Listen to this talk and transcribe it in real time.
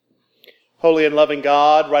Holy and loving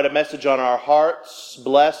God, write a message on our hearts,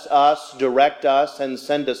 bless us, direct us, and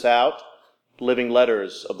send us out, living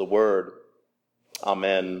letters of the Word.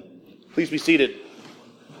 Amen. Please be seated.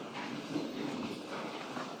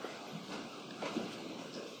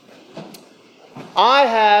 I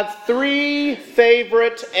have 3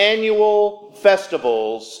 favorite annual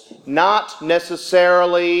festivals, not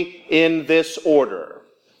necessarily in this order.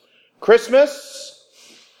 Christmas,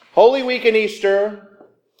 Holy Week and Easter,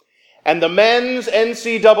 and the men's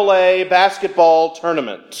NCAA basketball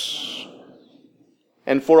tournament.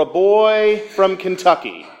 And for a boy from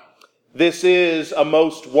Kentucky, this is a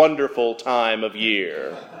most wonderful time of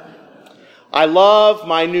year. I love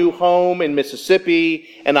my new home in Mississippi,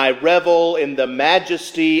 and I revel in the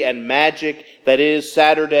majesty and magic that is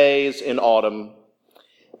Saturdays in autumn.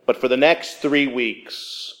 But for the next 3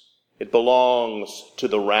 weeks, it belongs to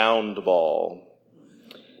the round ball.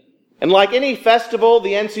 And like any festival,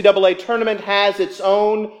 the NCAA tournament has its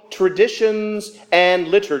own traditions and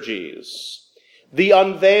liturgies. The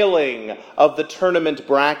unveiling of the tournament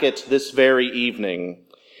bracket this very evening.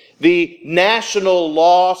 The national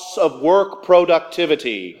loss of work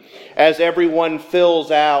productivity as everyone fills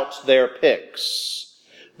out their picks.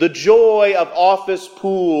 The joy of office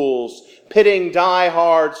pools pitting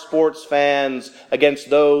die-hard sports fans against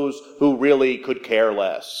those who really could care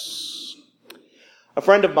less. A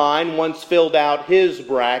friend of mine once filled out his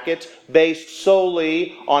bracket based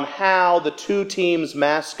solely on how the 2 teams'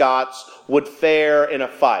 mascots would fare in a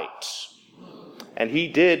fight. And he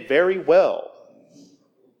did very well.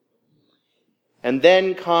 And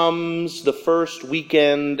then comes the first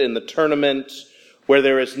weekend in the tournament where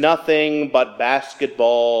there is nothing but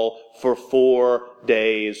basketball for 4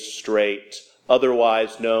 days straight,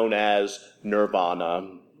 otherwise known as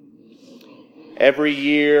Nirvana. Every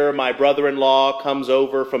year, my brother-in-law comes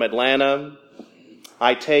over from Atlanta.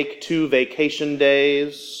 I take 2 vacation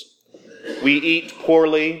days. We eat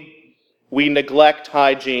poorly. We neglect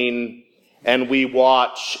hygiene. And we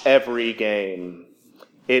watch every game.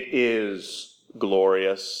 It is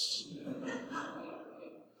glorious.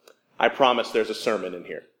 I promise there's a sermon in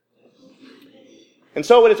here. And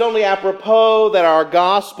so it is only apropos that our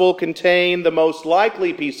gospel contain the most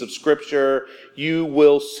likely piece of scripture you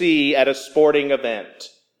will see at a sporting event.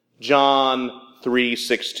 John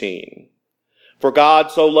 3:16. For God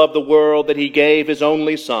so loved the world that he gave his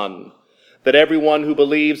only Son, that everyone who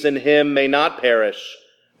believes in him may not perish,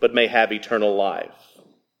 but may have eternal life.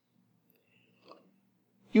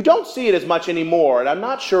 You don't see it as much anymore, and I'm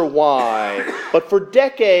not sure why, but for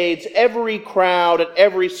decades, every crowd at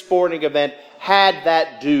every sporting event had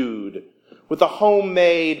that dude with a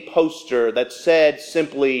homemade poster that said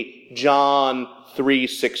simply John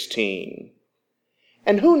 3:16.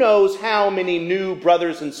 And who knows how many new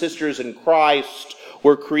brothers and sisters in Christ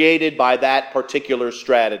were created by that particular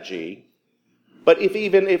strategy. But if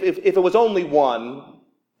it was only one,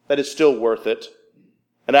 that is still worth it.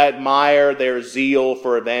 And I admire their zeal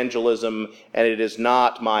for evangelism, and it is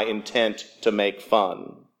not my intent to make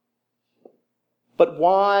fun. But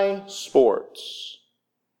why sports?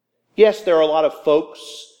 Yes, there are a lot of folks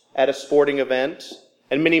at a sporting event,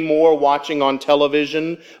 and many more watching on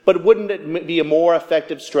television, but wouldn't it be a more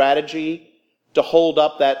effective strategy to hold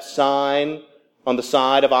up that sign on the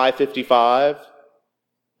side of I-55,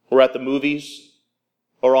 or at the movies,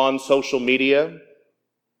 or on social media?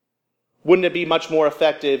 Wouldn't it be much more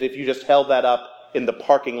effective if you just held that up in the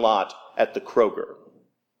parking lot at the Kroger?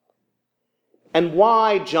 And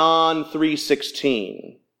why John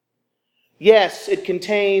 3:16? Yes, it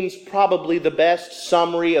contains probably the best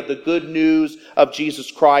summary of the good news of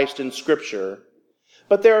Jesus Christ in Scripture.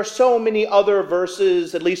 But there are so many other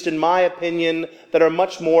verses, at least in my opinion, that are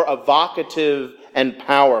much more evocative and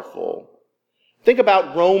powerful. Think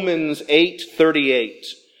about Romans 8:38.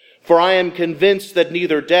 For I am convinced that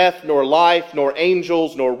neither death, nor life, nor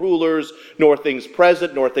angels, nor rulers, nor things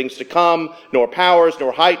present, nor things to come, nor powers,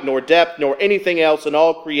 nor height, nor depth, nor anything else in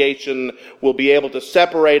all creation will be able to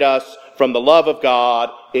separate us from the love of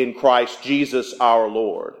God in Christ Jesus our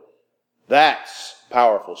Lord. That's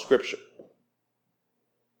powerful scripture.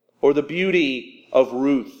 Or the beauty of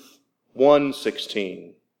Ruth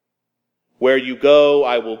 1:16. Where you go,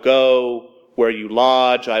 I will go. Where you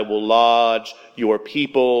lodge, I will lodge. Your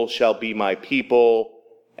people shall be my people,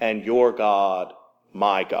 and your God,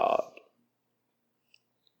 my God.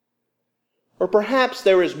 Or perhaps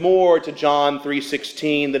there is more to John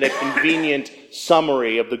 3:16 than a convenient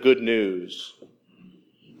summary of the good news.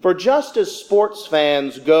 For just as sports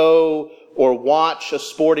fans go or watch a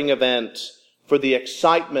sporting event for the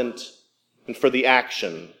excitement and for the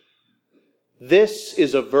action, this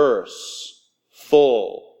is a verse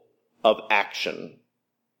full of action.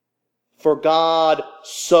 For God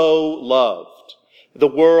so loved the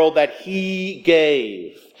world that he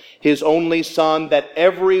gave his only Son, that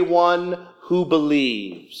everyone who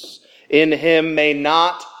believes in him may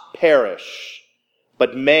not perish,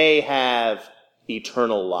 but may have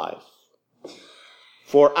eternal life.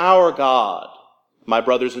 For our God, my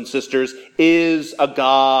brothers and sisters, is a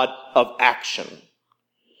God of action.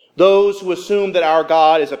 Those who assume that our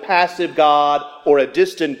God is a passive God or a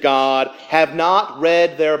distant God have not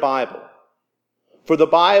read their Bible. For the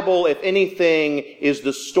Bible, if anything, is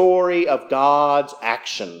the story of God's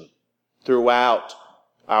action throughout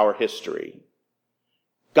our history.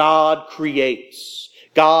 God creates.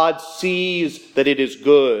 God sees that it is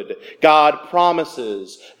good. God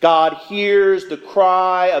promises. God hears the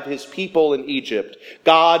cry of his people in Egypt.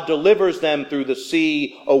 God delivers them through the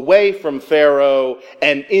sea, away from Pharaoh,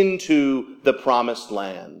 and into the promised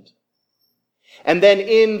land. And then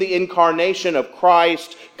in the incarnation of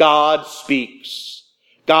Christ, God speaks.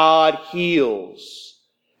 God heals.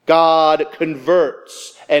 God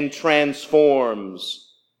converts and transforms.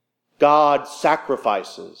 God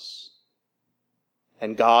sacrifices.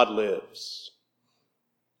 And God lives.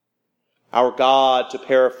 Our God, to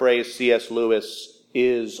paraphrase C.S. Lewis,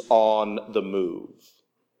 is on the move.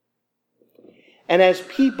 And as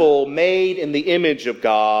people made in the image of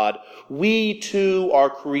God, we too are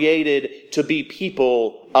created to be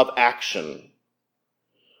people of action.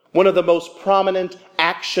 One of the most prominent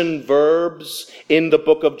action verbs in the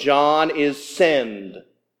book of John is send.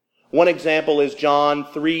 One example is John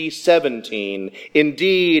 3:17.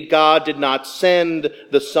 Indeed, God did not send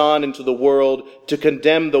the Son into the world to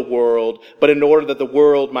condemn the world, but in order that the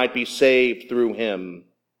world might be saved through him.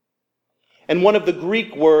 And one of the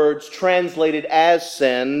Greek words translated as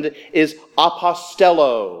send is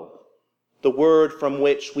apostello, the word from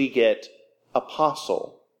which we get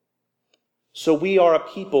apostle. So we are a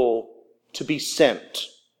people to be sent.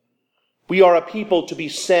 We are a people to be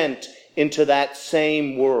sent into that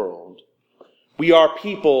same world. We are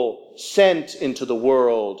people sent into the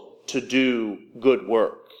world to do good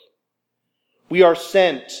work. We are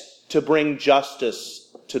sent to bring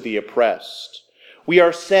justice to the oppressed. We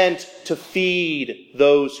are sent to feed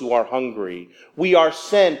those who are hungry. We are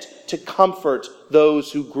sent to comfort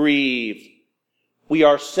those who grieve. We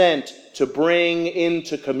are sent to bring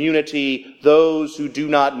into community those who do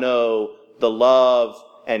not know the love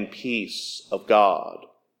and peace of God.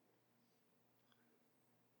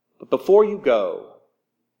 But before you go,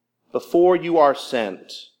 before you are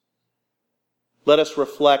sent, let us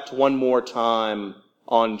reflect one more time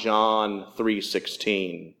on John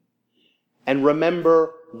 3:16 and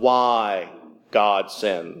remember why God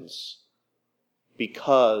sends.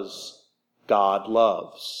 Because God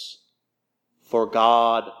loves. For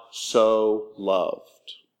God so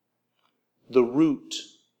loved. The root,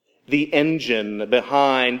 the engine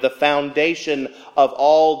behind, the foundation of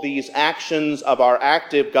all these actions of our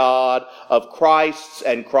active God, of Christ's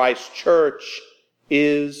and Christ's church,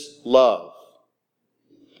 is love.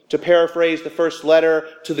 To paraphrase the first letter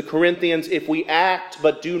to the Corinthians, if we act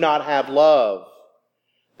but do not have love,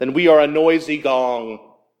 then we are a noisy gong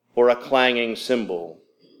or a clanging cymbal.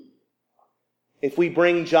 If we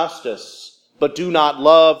bring justice but do not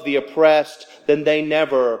love the oppressed, then they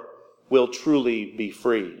never will truly be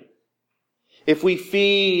free. If we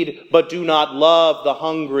feed but do not love the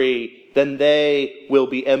hungry, then they will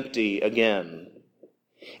be empty again.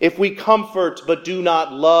 If we comfort but do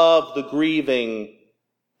not love the grieving,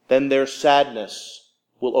 then their sadness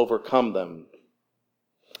will overcome them.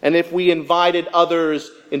 And if we invited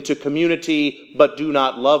others into community but do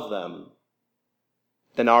not love them,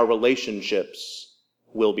 then our relationships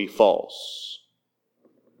will be false.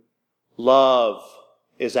 Love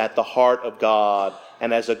is at the heart of God,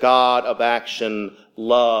 and as a God of action,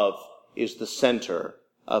 love is the center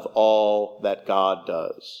of all that God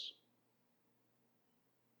does.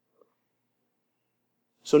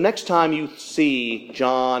 So next time you see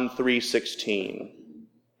John 3:16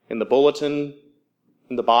 in the bulletin,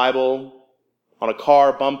 in the Bible, on a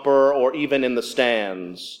car bumper, or even in the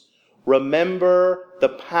stands, remember the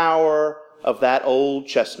power of that old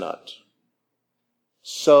chestnut.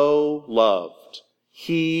 So loved,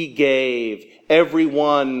 he gave.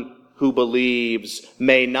 Everyone who believes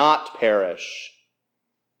may not perish,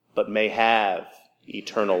 but may have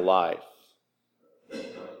eternal life.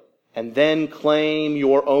 And then claim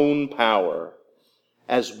your own power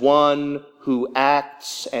as one who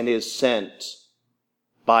acts and is sent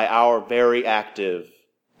by our very active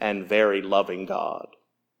and very loving God.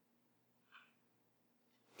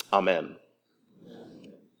 Amen.